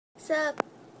What's up?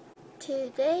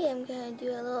 Today I'm going to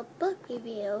do a little book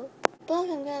review. The book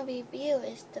I'm going to review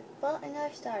is The Fault in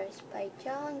Our Stars by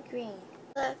John Green.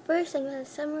 But first I'm going to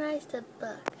summarize the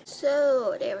book.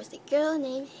 So there was a girl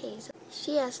named Hazel.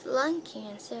 She has lung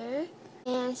cancer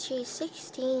and she's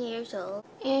 16 years old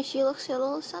and she looks a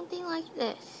little something like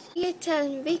this. She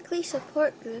attends weekly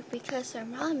support group because her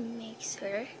mom makes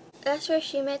her. That's where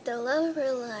she met the love of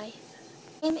her life.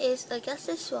 His name is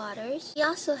Augustus Waters. He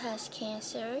also has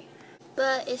cancer,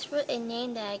 but it's with a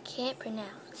name that I can't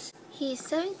pronounce. He's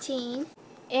 17,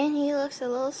 and he looks a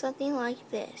little something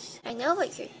like this. I know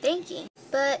what you're thinking,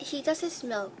 but he doesn't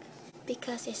smoke,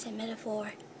 because it's a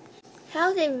metaphor.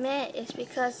 How they met is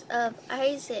because of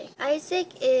Isaac. Isaac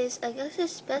is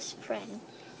Augustus' best friend,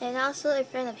 and also a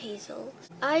friend of Hazel's.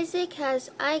 Isaac has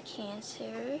eye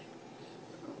cancer,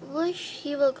 which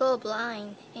he will go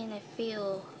blind in a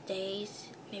few days,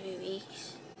 maybe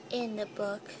weeks, in the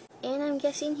book. And I'm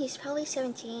guessing he's probably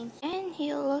 17, and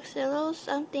he looks a little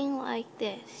something like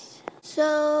this.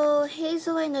 So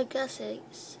Hazel and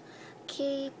Augustus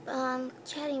keep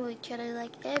chatting with each other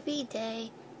like every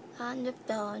day on the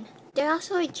phone. They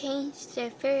also exchanged their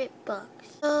favorite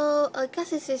books. So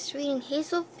Augustus is reading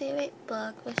Hazel's favorite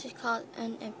book, which is called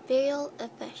An Ethereal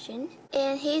Affection,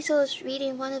 and Hazel is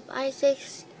reading one of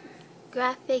Isaac's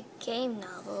graphic game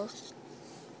novels,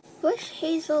 which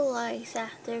Hazel likes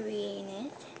after reading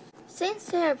it. Since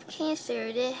they have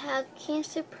cancer, they have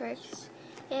cancer perks,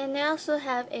 and they also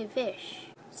have a wish.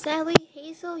 Sadly,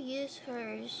 Hazel used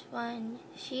hers when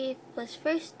she was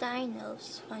first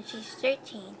diagnosed when she's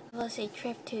 13. It was a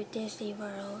trip to Disney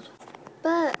World.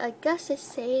 But Augustus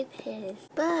saved his.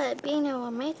 But being a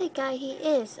romantic guy he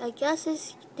is,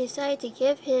 Augustus decided to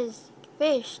give his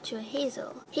wish to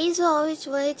Hazel. Hazel always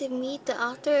wanted to meet the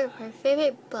author of her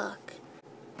favorite book,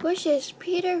 which is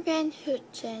Peter Van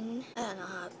Houten. I don't know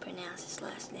how to pronounce his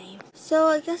last name. So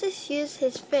Augustus used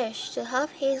his wish to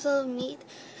help Hazel meet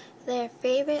their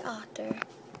favorite author.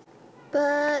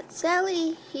 But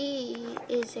sadly, he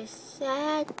is a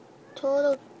sad,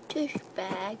 total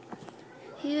douchebag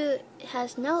who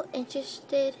has no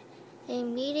interest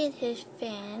in meeting his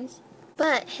fans.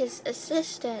 But his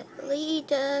assistant, Lee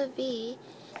DeVee,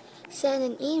 sent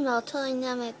an email telling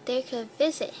them that they could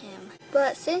visit him.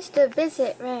 But since the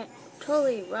visit went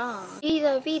totally wrong, Lee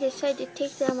DeVee decided to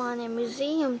take them on a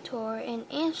museum tour in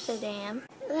Amsterdam.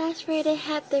 That's where they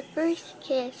had their first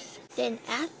kiss. Then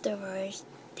afterwards,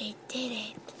 they did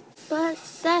it. But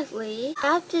sadly,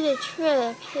 after the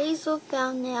trip, Hazel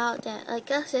found out that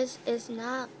Augustus is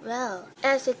not well.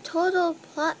 As a total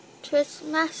plot twist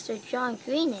master John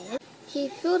Green is, he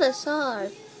fooled us all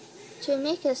to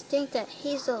make us think that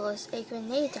Hazel was a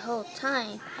grenade the whole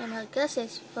time, and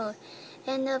Augustus will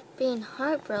end up being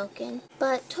heartbroken.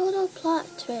 But total plot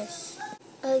twist.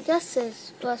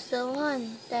 Augustus was the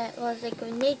one that was a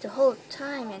grenade the whole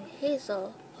time, and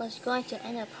Hazel was going to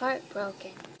end up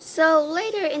heartbroken. So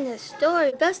later in the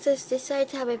story, Augustus decided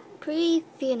to have a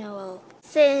pre-funeral.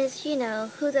 Since, you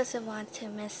know, who doesn't want to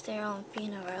miss their own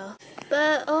funeral?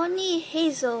 But only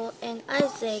Hazel and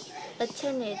Isaac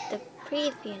attended the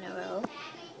pre-funeral.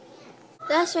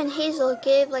 That's when Hazel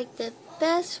gave like the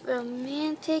best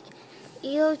romantic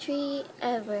eulogy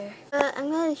ever. But I'm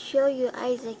going to show you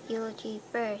Isaac's eulogy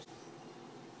first.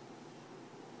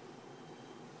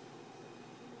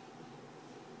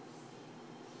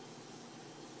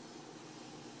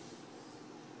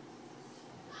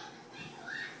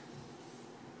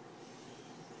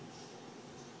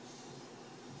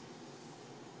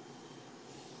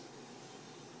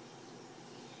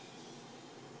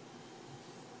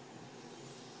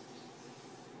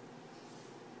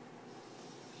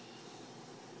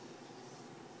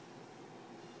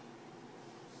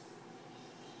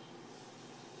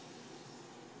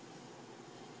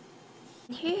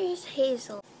 Here's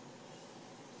Hazel.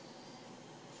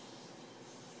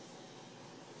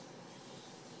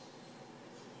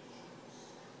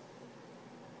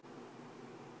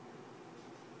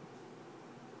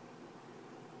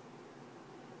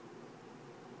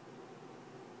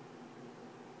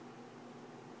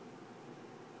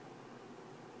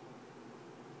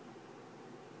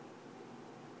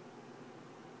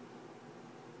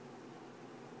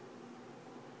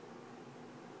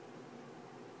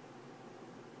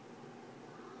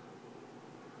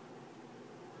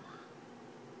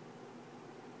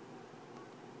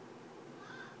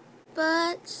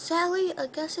 But sadly,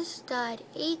 Augustus died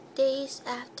 8 days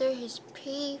after his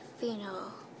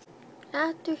pre-funeral.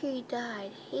 After he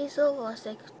died, Hazel was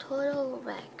a total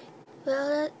wreck.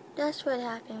 Well, that's what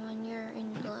happened when you're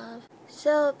in love.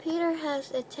 So Peter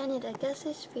has attended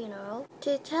Augustus' funeral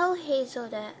to tell Hazel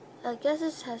that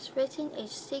Augustus has written a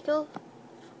sequel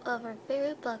of her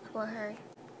favorite book for her,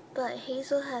 but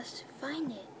Hazel has to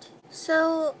find it.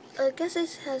 So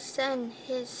Augustus has sent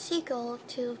his sequel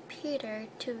to Peter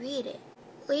to read it.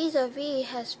 Lisa V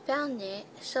has found it,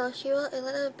 so she wrote a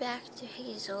letter back to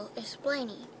Hazel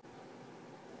explaining.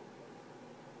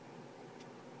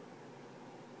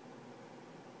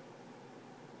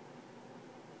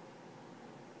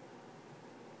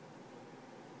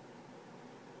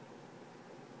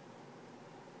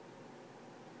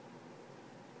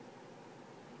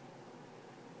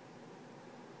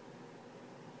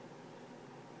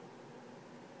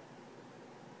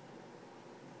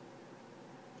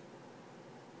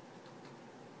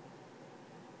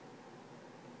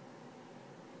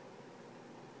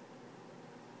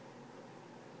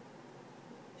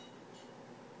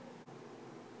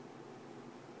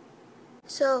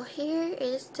 So here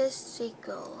is the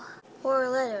sequel, or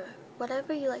letter,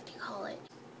 whatever you like to call it.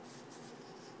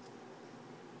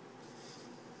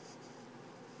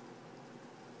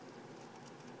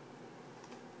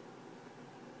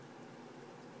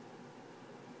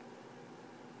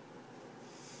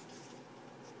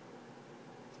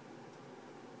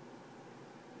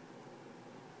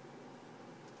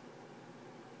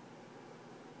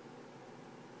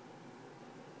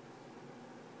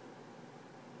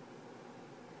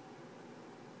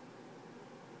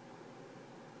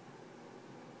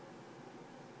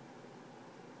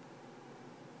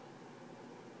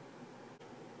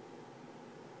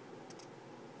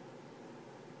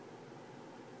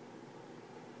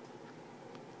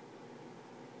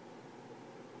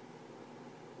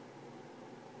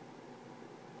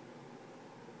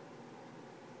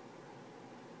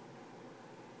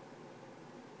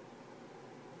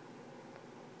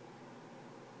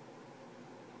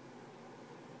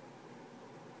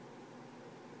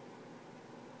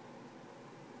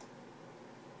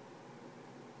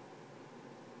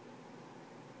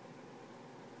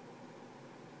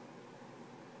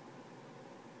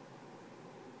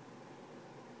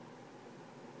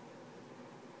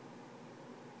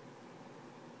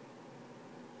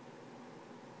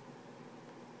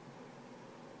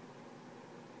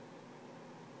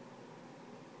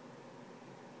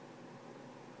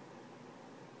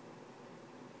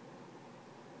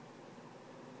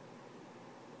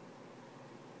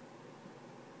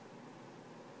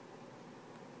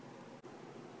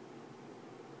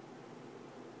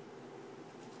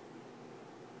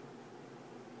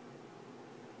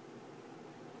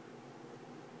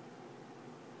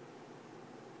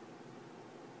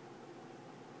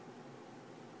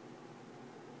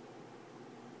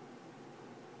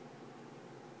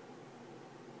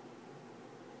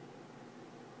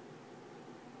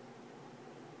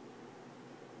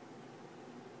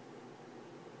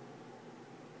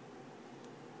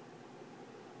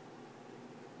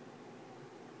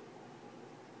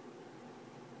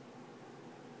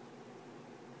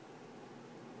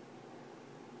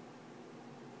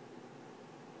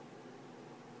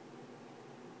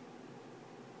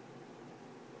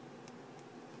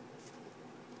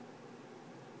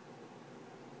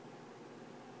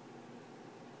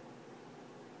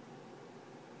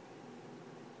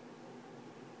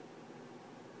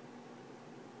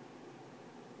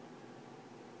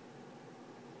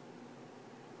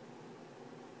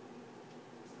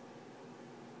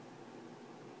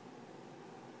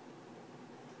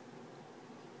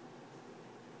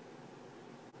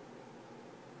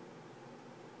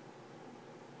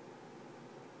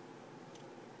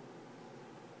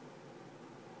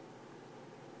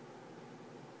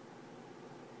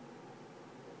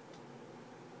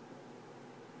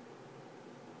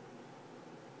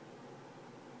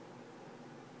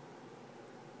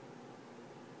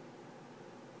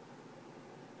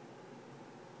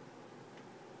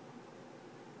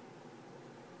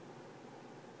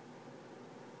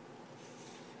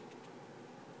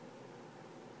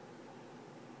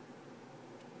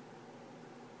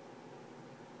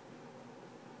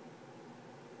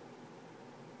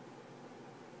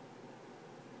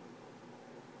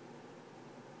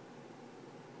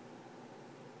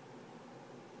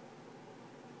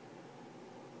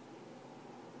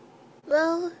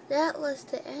 Well, that was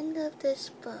the end of this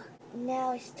book.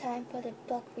 Now it's time for the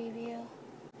book review.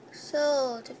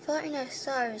 So, The Fault in Our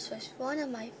Stars was one of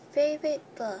my favorite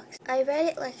books. I read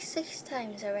it like 6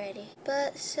 times already,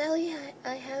 but sadly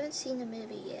I haven't seen the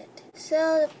movie yet.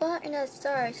 So, The Fault in Our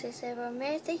Stars is a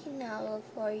romantic novel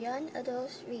for young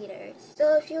adult readers.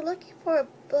 So if you're looking for a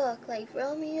book like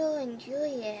Romeo and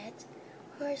Juliet,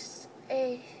 or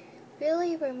a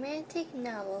really romantic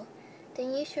novel,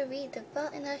 then you should read The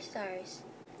Fault in Our Stars.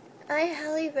 I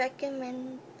highly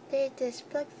recommend did this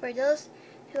book for those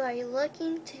who are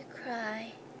looking to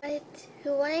cry,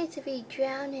 who wanted to be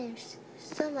drowned in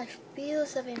so much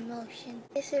feels of emotion.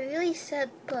 It's a really sad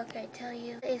book, I tell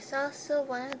you. It's also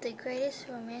one of the greatest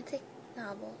romantic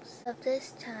novels of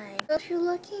this time. So if you're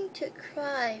looking to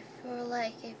cry for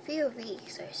like a few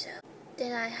weeks or so,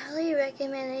 then I highly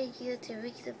recommend you to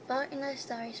read The Fault in Our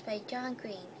Stars by John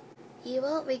Green. You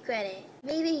won't regret it.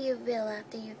 Maybe you will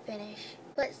after you finish.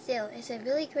 But still, it's a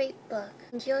really great book.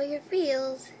 Enjoy your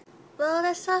feels. Well,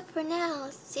 that's all for now.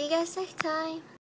 See you guys next time.